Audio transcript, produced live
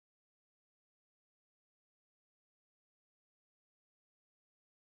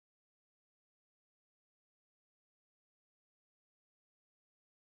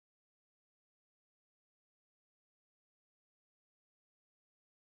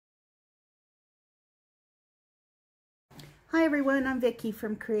Hi everyone, I'm Vicki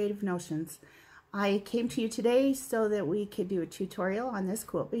from Creative Notions. I came to you today so that we could do a tutorial on this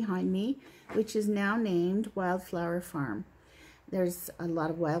quilt behind me, which is now named Wildflower Farm. There's a lot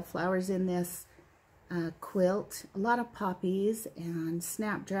of wildflowers in this quilt, a lot of poppies and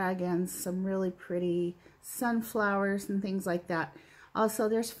snapdragons, some really pretty sunflowers and things like that. Also,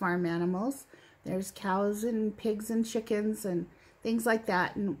 there's farm animals. There's cows and pigs and chickens and things like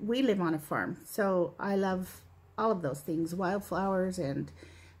that, and we live on a farm, so I love all of those things, wildflowers and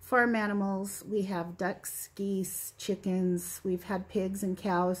farm animals. We have ducks, geese, chickens, we've had pigs and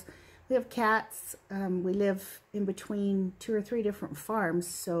cows, we have cats. We live in between 2 or 3 different farms,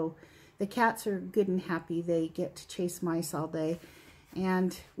 so the cats are good and happy. They get to chase mice all day,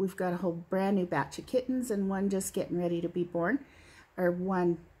 and we've got a whole brand new batch of kittens and one just getting ready to be born, or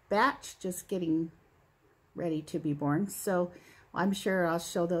one batch just getting ready to be born, so I'm sure I'll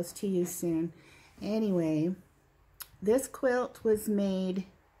show those to you soon. Anyway, this quilt was made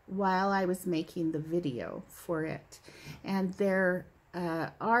while I was making the video for it, and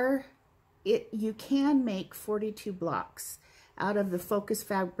you can make 42 blocks out of the focus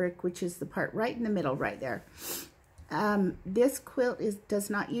fabric, which is the part right in the middle right there. This quilt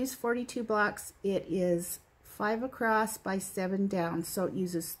does not use 42 blocks. It is 5 across by 7 down, so it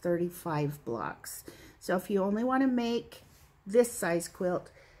uses 35 blocks. So if you only want to make this size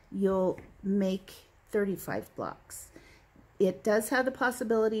quilt, you'll make 35 blocks. It does have the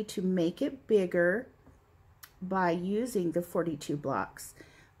possibility to make it bigger by using the 42 blocks,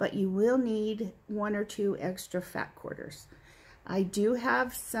 but you will need 1 or 2 extra fat quarters. I do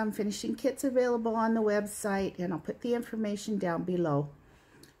have some finishing kits available on the website, and I'll put the information down below.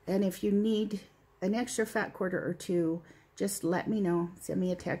 And if you need an extra fat quarter or 2, just let me know. Send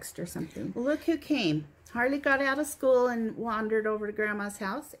me a text or something. Well, look who came. Harley got out of school and wandered over to Grandma's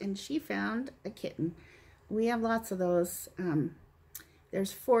house, and she found a kitten. We have lots of those.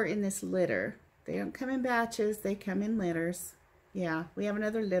 There's 4 in this litter. They don't come in batches, they come in litters. Yeah, we have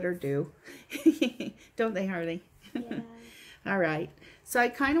another litter due. Don't they, Harley? Yeah. All right, so I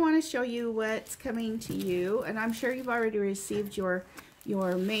kind of want to show you what's coming to you, and I'm sure you've already received your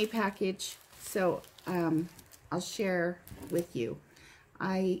May package, so I'll share with you.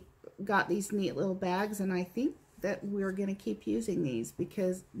 I got these neat little bags, and I think that we're going to keep using these,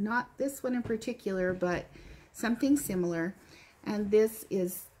 because not this one in particular, but something similar. And this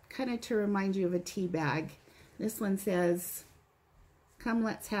is kind of to remind you of a tea bag. This one says, "Come,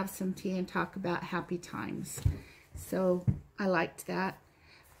 let's have some tea and talk about happy times." So I liked that.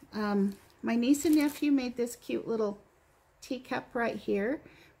 My niece and nephew made this cute little teacup right here.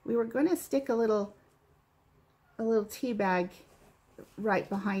 We were going to stick a little tea bag right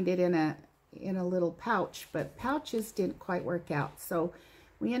behind it in a little pouch, but pouches didn't quite work out, so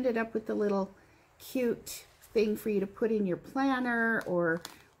we ended up with a little cute thing for you to put in your planner or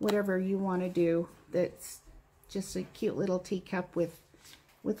whatever you want to do. That's just a cute little teacup with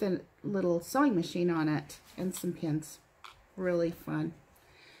a little sewing machine on it and some pins. Really fun.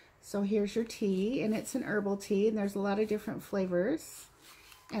 So here's your tea, and it's an herbal tea, and there's a lot of different flavors.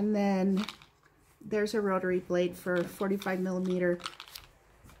 And then there's a rotary blade for 45 millimeter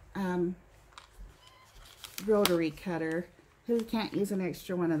rotary cutter. Who can't use an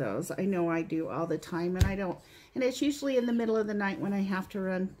extra one of those? I know I do all the time, and I don't. And it's usually in the middle of the night when I have to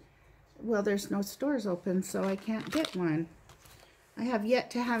run. Well, there's no stores open, so I can't get one. I have yet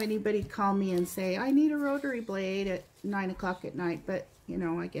to have anybody call me and say, "I need a rotary blade" at 9 o'clock at night, but you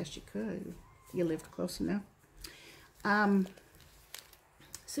know, I guess you could. You lived close enough.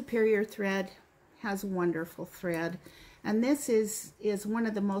 Superior Thread has wonderful thread, and this is one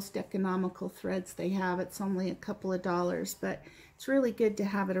of the most economical threads they have. It's only a couple of dollars, but it's really good to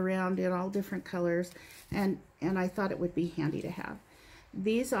have it around in all different colors, and I thought it would be handy to have.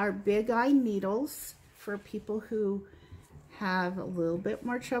 These are big eye needles for people who have a little bit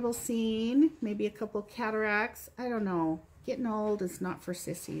more trouble seeing, maybe a couple cataracts. I don't know, getting old is not for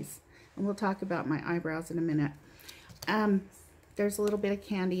sissies, and we'll talk about my eyebrows in a minute. There's a little bit of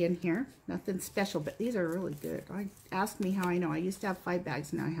candy in here. Nothing special, but these are really good. Ask me how I know. I used to have 5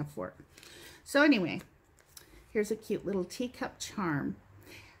 bags, now I have 4. So anyway, here's a cute little teacup charm.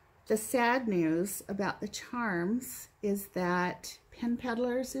 The sad news about the charms is that Pen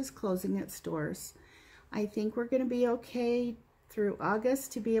Peddlers is closing its doors. I think we're going to be okay through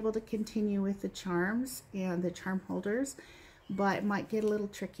August to be able to continue with the charms and the charm holders, but it might get a little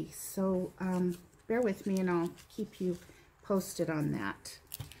tricky. So bear with me, and I'll keep you posted on that.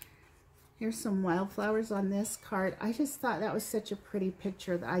 Here's some wildflowers on this card. I just thought that was such a pretty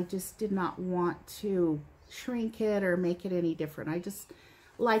picture that I just did not want to shrink it or make it any different. I just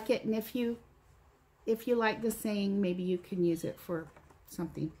like it, and if you if you like the saying, maybe you can use it for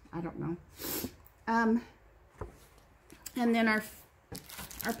something. I don't know. And then our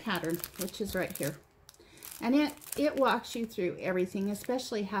pattern, which is right here. And it walks you through everything,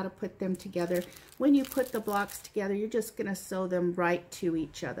 especially how to put them together. When you put the blocks together, you're just going to sew them right to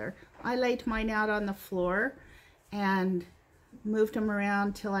each other. I laid mine out on the floor and moved them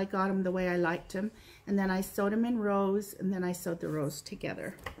around till I got them the way I liked them. And then I sewed them in rows, and then I sewed the rows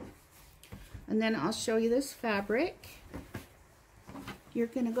together. And then I'll show you this fabric. You're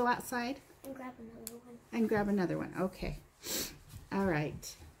going to go outside? And grab another one. And grab another one. Okay. All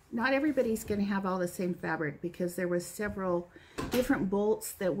right. Not everybody's going to have all the same fabric because there was several different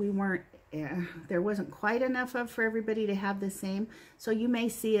bolts that we weren't, there wasn't quite enough of for everybody to have the same. So you may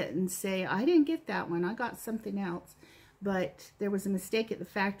see it and say, I didn't get that one. I got something else. But there was a mistake at the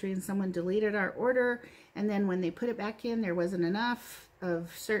factory and someone deleted our order. And then when they put it back in, there wasn't enough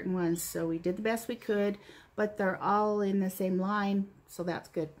of certain ones. So we did the best we could, but they're all in the same line. So that's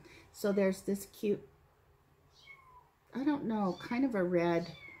good. So there's this cute, I don't know, kind of a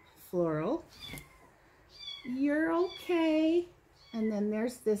red floral. You're okay. And then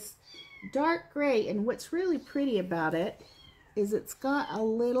there's this dark gray, and what's really pretty about it is it's got a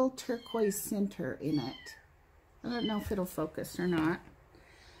little turquoise center in it. I don't know if it'll focus or not.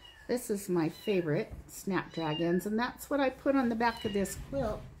 This is my favorite, snapdragons, and that's what I put on the back of this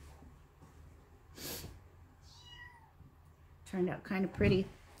quilt. Turned out kind of pretty.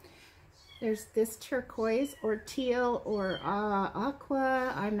 There's this turquoise or teal or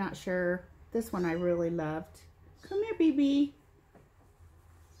aqua. I'm not sure. This one I really loved. Come here, BB.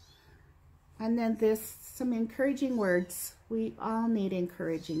 And then this, some encouraging words. We all need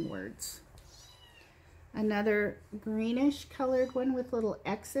encouraging words. Another greenish colored one with little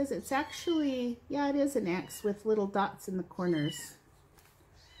X's. It's actually, yeah, it is an X with little dots in the corners.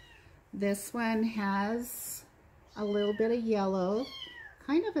 This one has a little bit of yellow.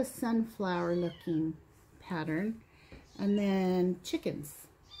 Kind of a sunflower looking pattern. And then chickens.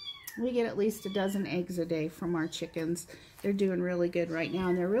 We get at least a dozen eggs a day from our chickens. They're doing really good right now,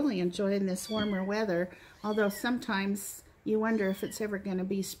 and they're really enjoying this warmer weather, although sometimes you wonder if it's ever going to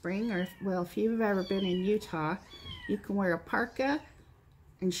be spring, or well, if you've ever been in Utah, you can wear a parka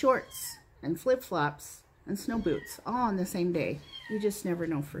and shorts and flip-flops and snow boots all on the same day. You just never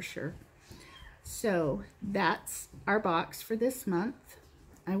know for sure. So that's our box for this month.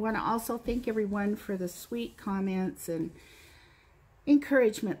 I want to also thank everyone for the sweet comments and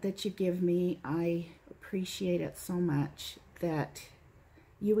encouragement that you give me. I appreciate it so much that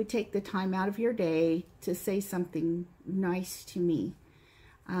you would take the time out of your day to say something nice to me.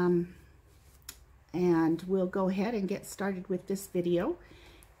 And we'll go ahead and get started with this video.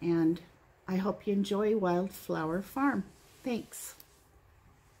 And I hope you enjoy Wildflower Farm. Thanks.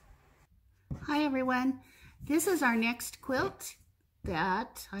 Hi everyone. This is our next quilt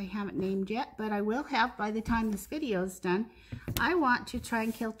that I haven't named yet, but I will have by the time this video is done. I want to try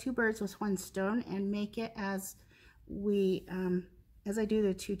and kill two birds with one stone and make it as I do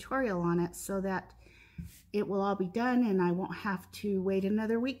the tutorial on it, so that it will all be done and I won't have to wait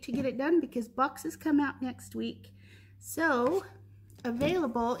another week to get it done because boxes come out next week. So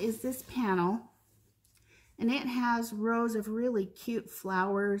available is this panel, and it has rows of really cute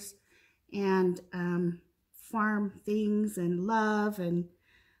flowers and farm things and love and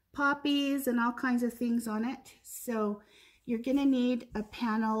poppies and all kinds of things on it. So you're going to need a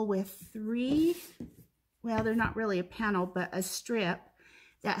panel with three, well, they're not really a panel, but a strip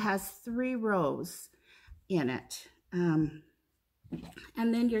that has 3 rows in it. And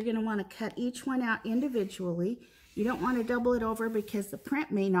then you're going to want to cut each one out individually. You don't want to double it over because the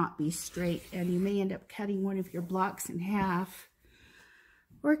print may not be straight and you may end up cutting one of your blocks in half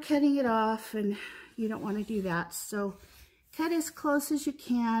or cutting it off, and you don't want to do that. So cut as close as you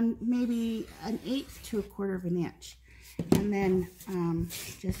can, maybe 1/8 to 1/4 of an inch. And then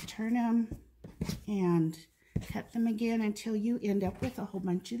just turn them and cut them again until you end up with a whole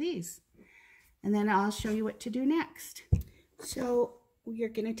bunch of these. And then I'll show you what to do next. So you're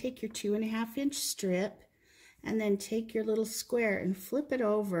going to take your 2.5 inch strip and then take your little square and flip it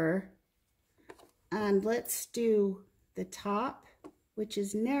over. And let's do the top, which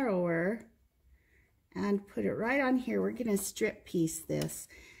is narrower, and put it right on here. We're going to strip piece this.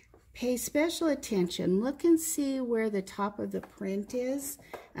 Pay special attention. Look and see where the top of the print is,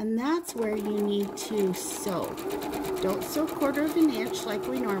 and that's where you need to sew. Don't sew 1/4 of an inch like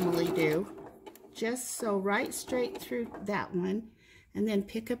we normally do. Just sew right straight through that one, and then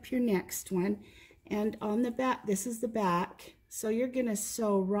pick up your next one. And on the back, this is the back, so you're going to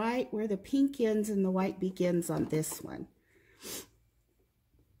sew right where the pink ends and the white begins on this one.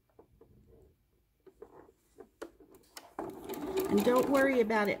 And don't worry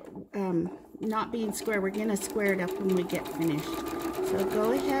about it not being square. We're gonna square it up when we get finished. So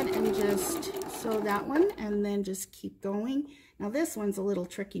go ahead and just sew that one and then just keep going. Now this one's a little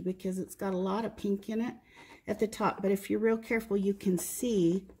tricky because it's got a lot of pink in it at the top, but if you're real careful, you can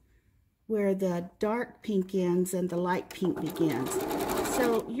see where the dark pink ends and the light pink begins.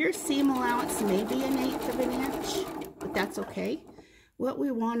 So your seam allowance may be 1/8 of an inch, but that's okay. What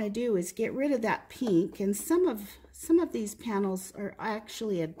we want to do is get rid of that pink, and some of these panels are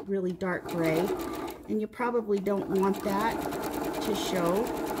actually a really dark gray, and you probably don't want that to show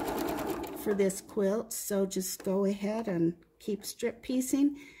for this quilt. So just go ahead and keep strip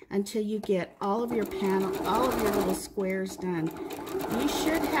piecing until you get all of your little squares done. You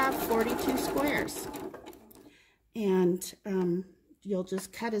should have 42 squares, and you'll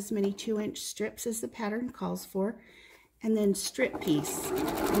just cut as many 2-inch strips as the pattern calls for, and then strip piece.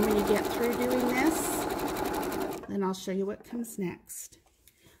 And when you get through doing this, then I'll show you what comes next.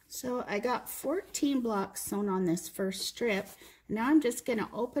 So I got 14 blocks sewn on this first strip. Now I'm just going to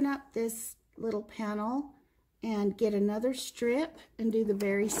open up this little panel and get another strip and do the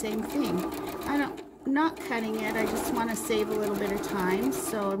very same thing. I'm not cutting it, I just want to save a little bit of time,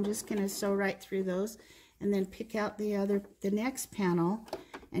 so I'm just going to sew right through those and then pick out the next panel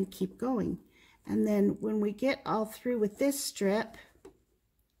and keep going. And then when we get all through with this strip,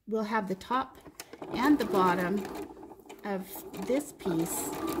 we'll have the top and the bottom of this piece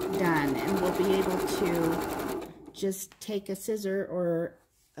done, and we'll be able to just take a scissor or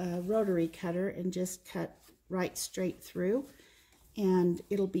a rotary cutter and just cut right straight through, and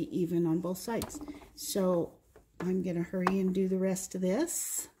it'll be even on both sides. So I'm going to hurry and do the rest of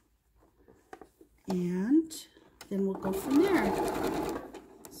this, and then we'll go from there.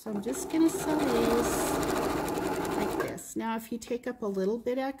 So I'm just going to sew these like this. Now if you take up a little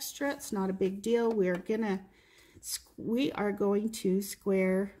bit extra, it's not a big deal. We are going to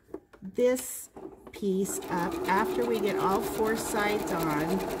square this piece up. After we get all 4 sides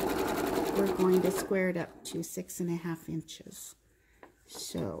on, we're going to square it up to 6.5 inches.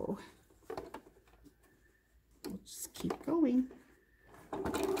 So we'll just keep going.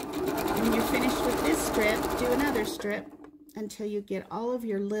 When you're finished with this strip, do another strip until you get all of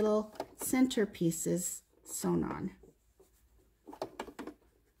your little center pieces sewn on.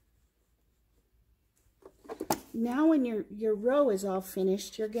 Now when your row is all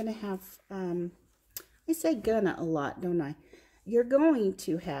finished, you're going to have, I say gonna a lot, don't I? You're going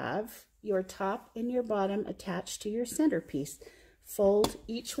to have your top and your bottom attached to your centerpiece. Fold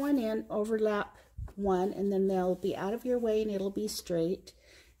each one in, overlap one, and then they'll be out of your way and it'll be straight.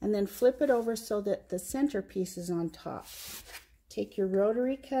 And then flip it over so that the centerpiece is on top. Take your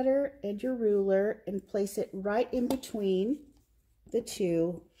rotary cutter and your ruler and place it right in between the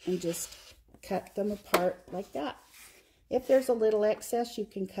two and just cut them apart like that. If there's a little excess, you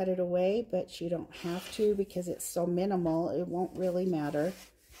can cut it away, but you don't have to because it's so minimal, it won't really matter.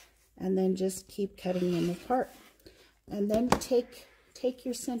 And then just keep cutting them apart. And then take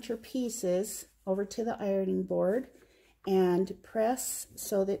your center pieces over to the ironing board and press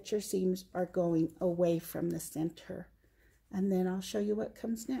so that your seams are going away from the center. And then I'll show you what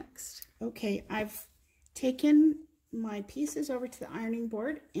comes next. Okay, I've taken my pieces over to the ironing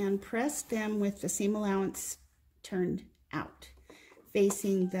board and pressed them with the seam allowance turned out,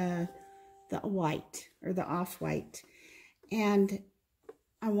 facing the white or the off-white. And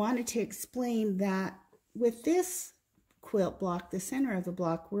I wanted to explain that with this quilt block, the center of the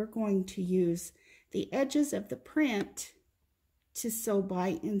block, we're going to use the edges of the print to sew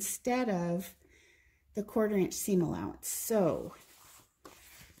by instead of the 1/4 inch seam allowance. So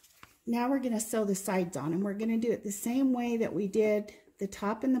now we're going to sew the sides on, and we're going to do it the same way that we did the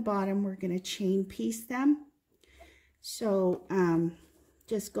top and the bottom. We're going to chain piece them. So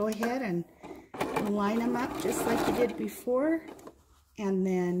just go ahead and line them up just like you did before, and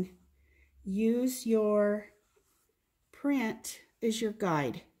then use your print as your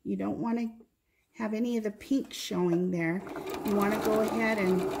guide. You don't want to have any of the pink showing there. You want to go ahead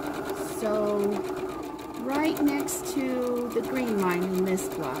and sew right next to the green line in this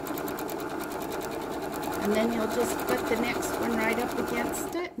block. And then you'll just put the next one right up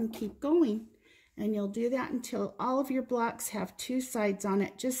against it and keep going. And you'll do that until all of your blocks have 2 sides on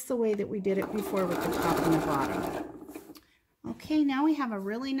it, just the way that we did it before with the top and the bottom. Okay, now we have a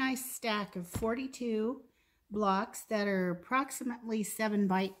really nice stack of 42 blocks that are approximately 7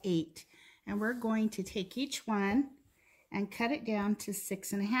 by 8. And we're going to take each one and cut it down to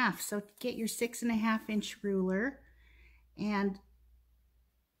 6.5. So get your 6.5 inch ruler and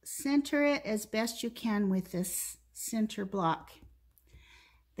center it as best you can with this center block.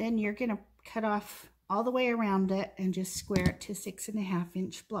 Then you're going to cut off all the way around it and just square it to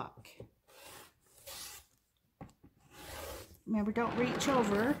 6.5-inch block. Remember, don't reach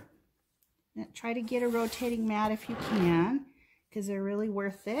over. Try to get a rotating mat if you can, because they're really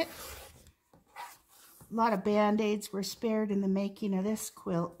worth it. A lot of band-aids were spared in the making of this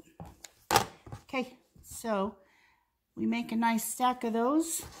quilt. Okay, so we make a nice stack of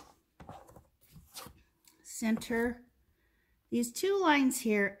those. Center these two lines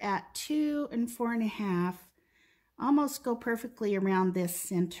here at 2 and 4.5, almost go perfectly around this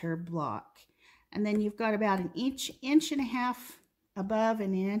center block. And then you've got about an inch and a half above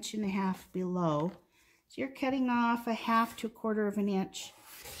and an inch and a half below. So you're cutting off a 1/2 to 1/4 of an inch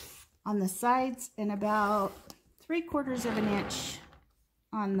on the sides and about 3/4 of an inch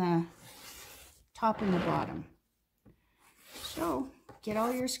on the top and the bottom. So get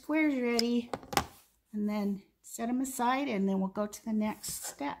all your squares ready and then set them aside, and then we'll go to the next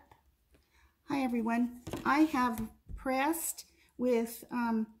step. Hi everyone, I have pressed with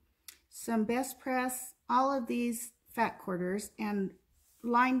some Best Press all of these fat quarters and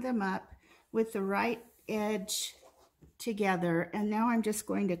lined them up with the right edge together, and now I'm just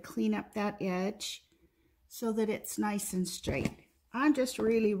going to clean up that edge so that it's nice and straight. I'm just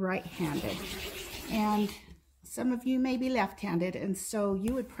really right-handed, and some of you may be left-handed, and so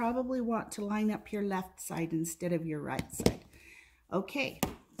you would probably want to line up your left side instead of your right side. Okay,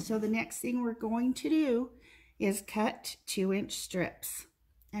 so the next thing we're going to do is cut 2-inch strips,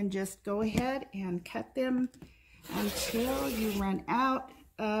 and just go ahead and cut them until you run out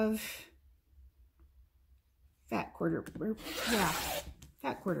of fat quarters.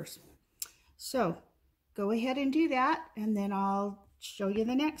 So go ahead and do that, and then I'll show you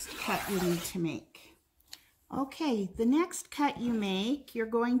the next cut you need to make. Okay, the next cut you make, you're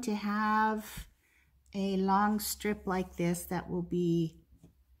going to have a long strip like this that will be,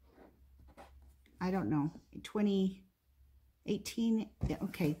 I don't know, 18,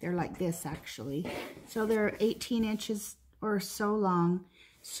 okay, they're like this actually. So they're 18 inches or so long.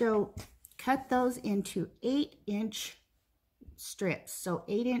 So cut those into 8-inch strips, so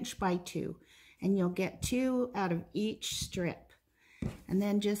 8-inch by 2, and you'll get 2 out of each strip, and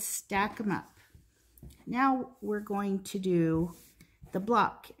then just stack them up. Now we're going to do the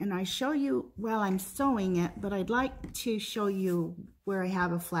block, and I show you while I'm sewing it, but I'd like to show you where I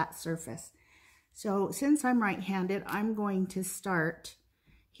have a flat surface. So since I'm right-handed, I'm going to start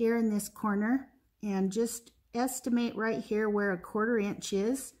here in this corner and just estimate right here where 1/4 inch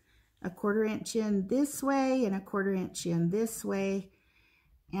is. 1/4 inch in this way and 1/4 inch in this way,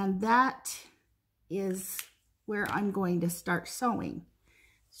 and that is where I'm going to start sewing.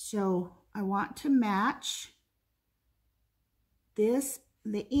 So I want to match this,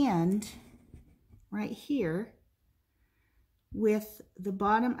 the end right here, with the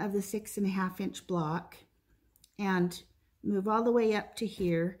bottom of the 6.5-inch block, and move all the way up to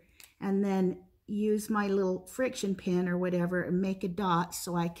here, and then use my little friction pin or whatever and make a dot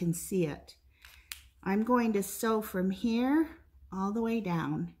so I can see it. I'm going to sew from here all the way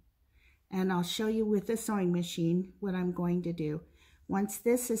down, and I'll show you with the sewing machine what I'm going to do. Once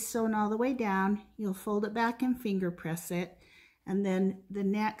this is sewn all the way down, you'll fold it back and finger press it, and then the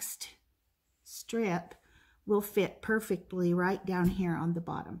next strip will fit perfectly right down here on the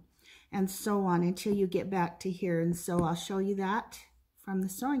bottom, and so on until you get back to here. And so I'll show you that from the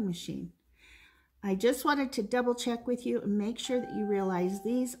sewing machine. I just wanted to double check with you and make sure that you realize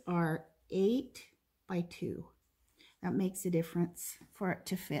these are 8 by 2. That makes a difference for it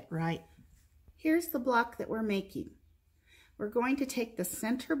to fit right. Here's the block that we're making. We're going to take the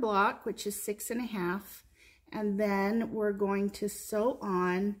center block, which is 6.5, and then we're going to sew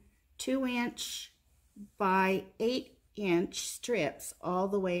on 2-inch by 8-inch strips all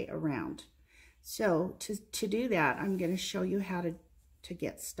the way around. So to do that, I'm going to show you how to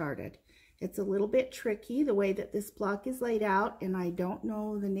get started. It's a little bit tricky the way that this block is laid out, and I don't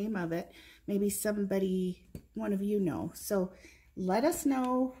know the name of it. Maybe somebody, one of you know. So let us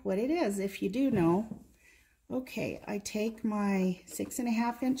know what it is if you do know. Okay, I take my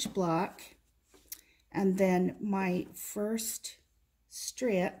 6.5-inch block and then my first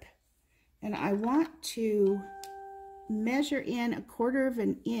strip, and I want to measure in 1/4 of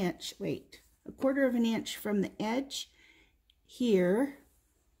an inch, a 1/4 of an inch from the edge here,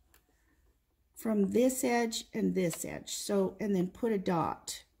 from this edge and this edge. So, and then put a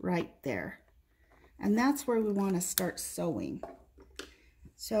dot right there. And that's where we want to start sewing.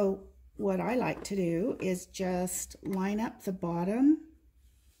 So what I like to do is just line up the bottom,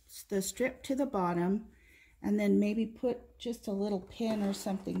 the strip to the bottom, and then maybe put just a little pin or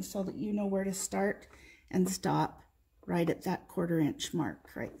something so that you know where to start and stop right at that 1/4 inch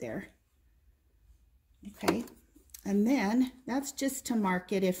mark right there. Okay, and then that's just to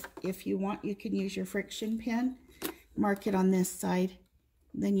mark it. If you want, you can use your friction pin, mark it on this side,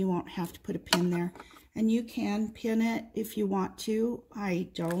 then you won't have to put a pin there. And you can pin it if you want to. I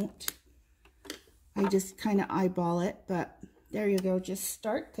don't. I just kind of eyeball it, but there you go. Just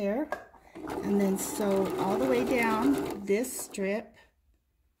start there and then sew all the way down this strip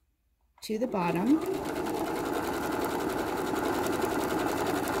to the bottom.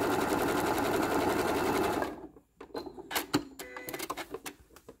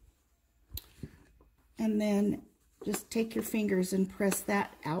 And then just take your fingers and press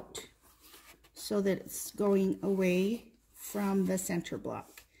that out so that it's going away from the center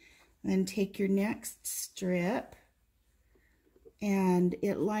block. Then take your next strip and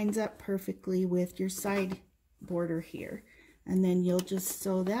it lines up perfectly with your side border here. And then you'll just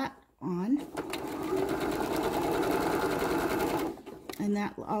sew that on. And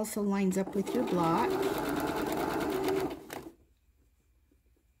that also lines up with your block.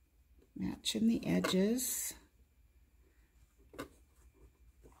 Matching the edges.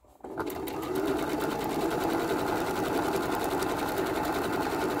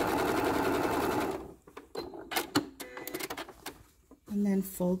 And then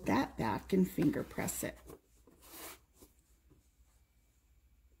fold that back and finger press it.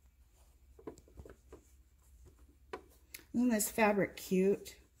 Isn't this fabric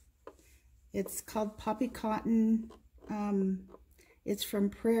cute? It's called Poppy Cotton. It's from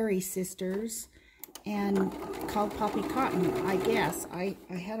Prairie Sisters and called Poppy Cotton, I guess. I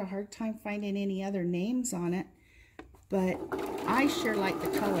had a hard time finding any other names on it, but I sure like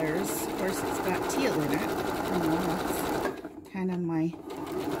the colors. Of course, it's got teal in it. I don't know, that's kind of my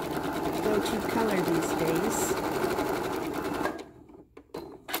go-to color these days.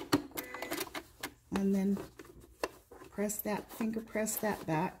 And then press that, finger press that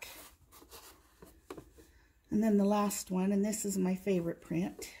back. And then the last one, and this is my favorite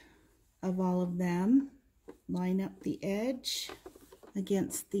print of all of them. Line up the edge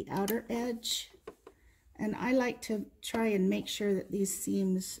against the outer edge. And I like to try and make sure that these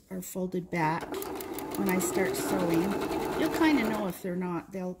seams are folded back when I start sewing. You'll kind of know if they're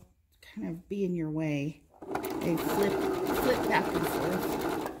not. They'll kind of be in your way. They flip back and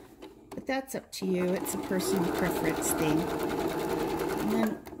forth. But that's up to you. It's a personal preference thing. And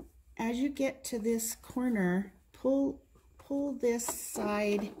then as you get to this corner, pull this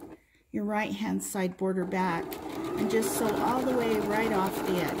side, your right hand side border back, and just sew all the way right off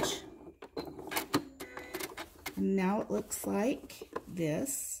the edge. And now it looks like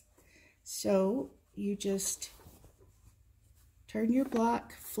this. So you just turn your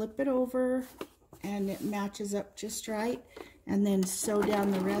block, flip it over, and it matches up just right. And then sew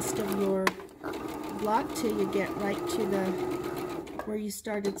down the rest of your block till you get right to the where you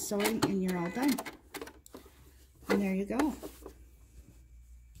started sewing, and you're all done. And there you go.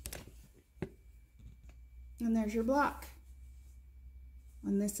 And there's your block.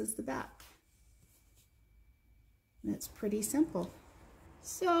 And this is the back. And it's pretty simple.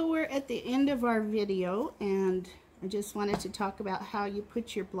 So we're at the end of our video, and I just wanted to talk about how you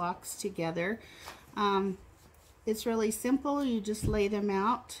put your blocks together. It's really simple. You just lay them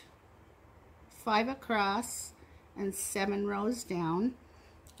out 5 across and 7 rows down.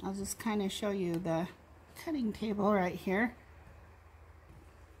 I'll just kind of show you the cutting table right here.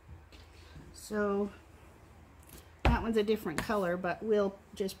 So that one's a different color, but we'll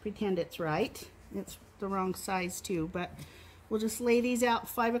just pretend it's right. It's the wrong size too, but we'll just lay these out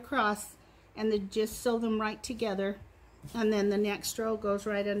 5 across and then just sew them right together, and then the next row goes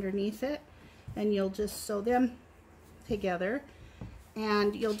right underneath it, and you'll just sew them together,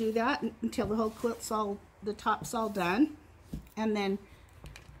 and you'll do that until the whole quilt's all, the top's all done. And then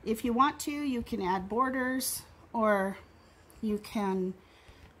if you want to, you can add borders, or you can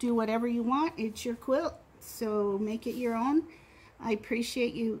do whatever you want. It's your quilt, so make it your own. I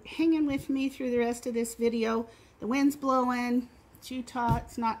appreciate you hanging with me through the rest of this video. The wind's blowing. It's Utah.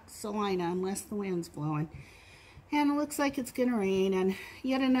 It's not Salina unless the wind's blowing. And it looks like it's gonna rain, and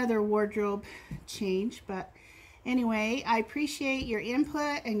yet another wardrobe change. But anyway, I appreciate your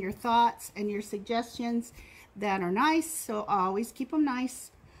input and your thoughts and your suggestions that are nice, so I'll always keep them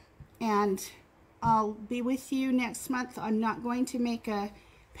nice. And I'll be with you next month. I'm not going to make a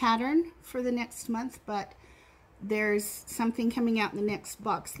pattern for the next month, but there's something coming out in the next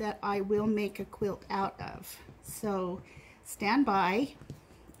box that I will make a quilt out of. So stand by.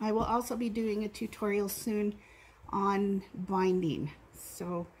 I will also be doing a tutorial soon on binding,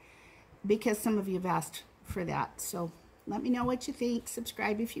 so because some of you have asked for that. So let me know what you think.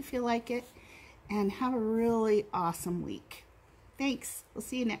 Subscribe if you feel like it, and have a really awesome week. Thanks. We'll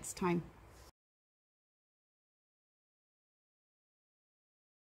see you next time.